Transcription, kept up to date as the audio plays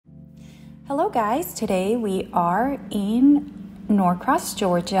Hello guys, today we are in Norcross,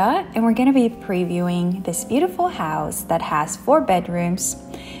 Georgia, and we're going to be previewing this beautiful house that has 4 bedrooms,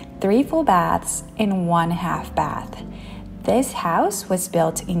 3 full baths, and 1 half bath. This house was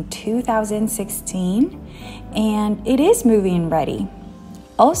built in 2016 and it is move-in ready.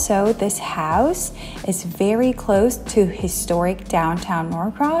 Also, this house is very close to historic downtown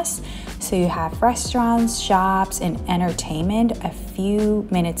Norcross, so you have restaurants, shops, and entertainment a few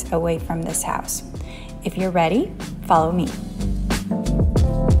minutes away from this house. If you're ready, follow me.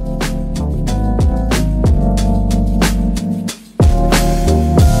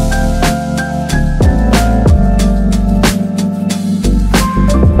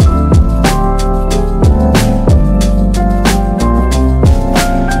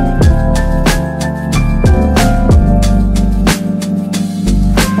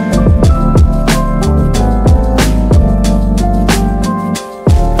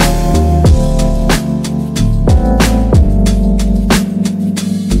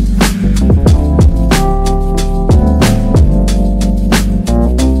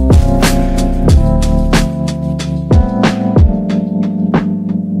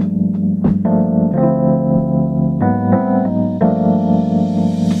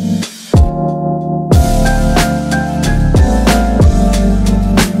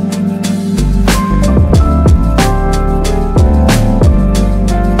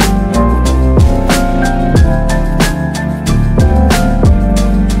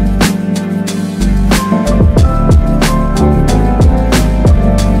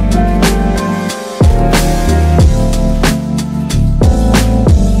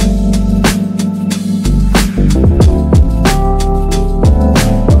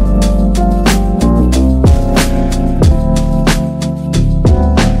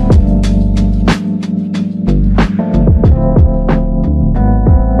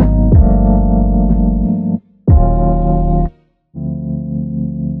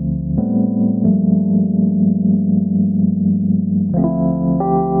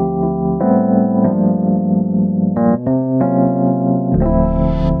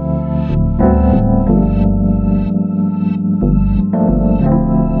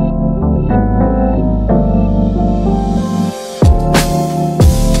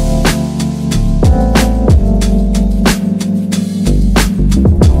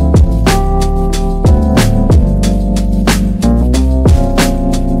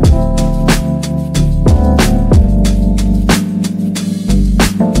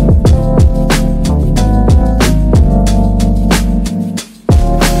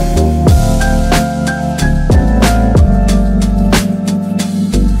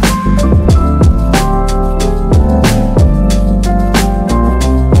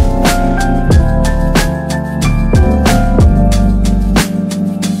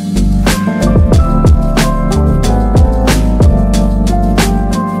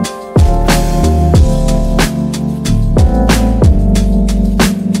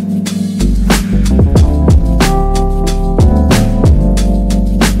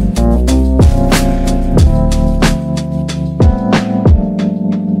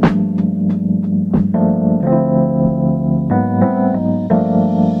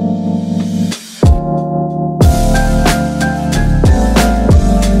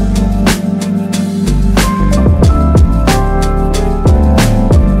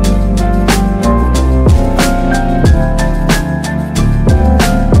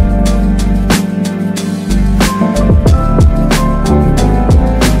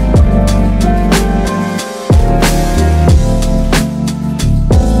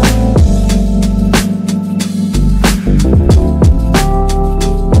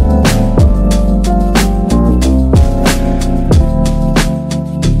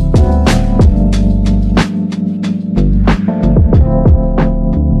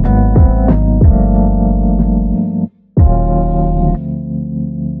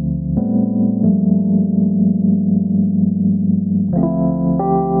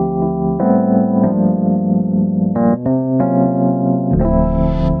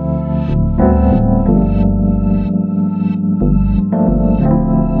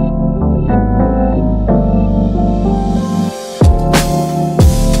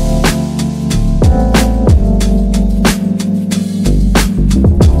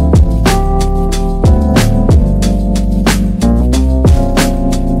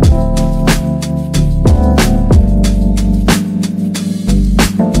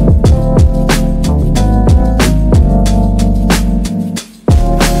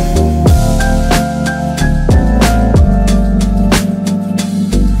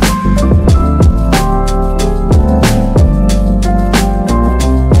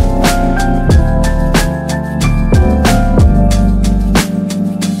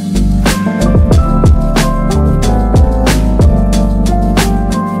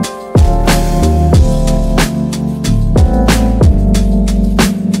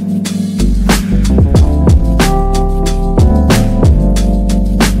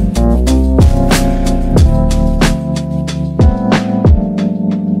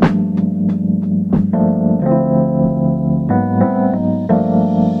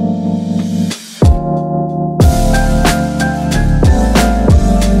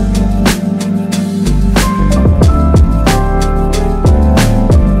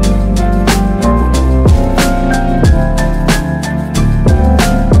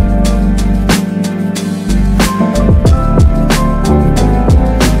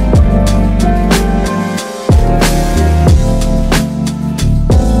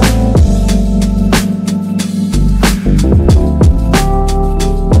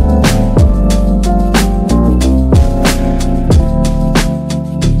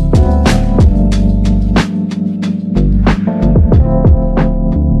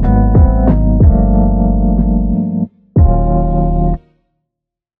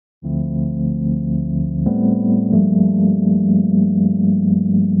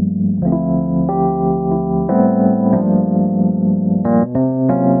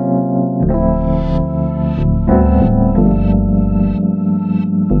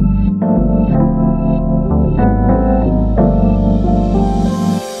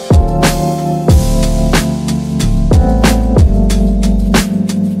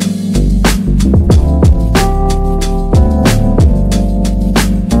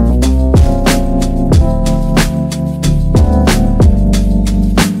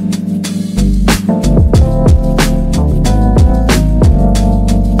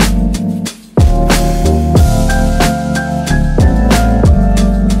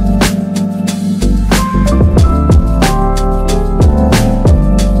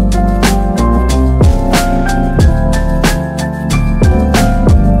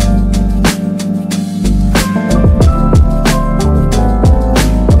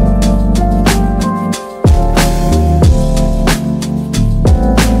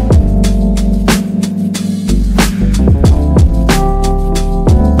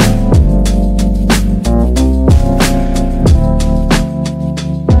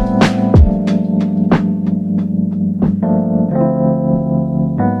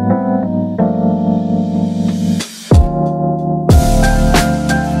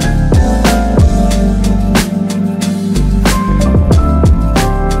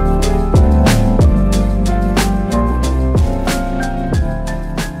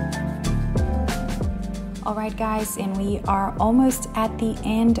 guys, and we are almost at the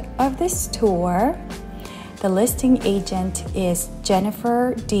end of this tour. The listing agent is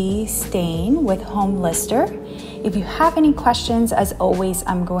Jennifer D. Stain with Home Lister. If you have any questions, as always,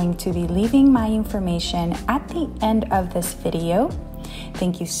 I'm going to be leaving my information at the end of this video.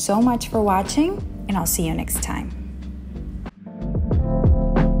 Thank you so much for watching, and I'll see you next time.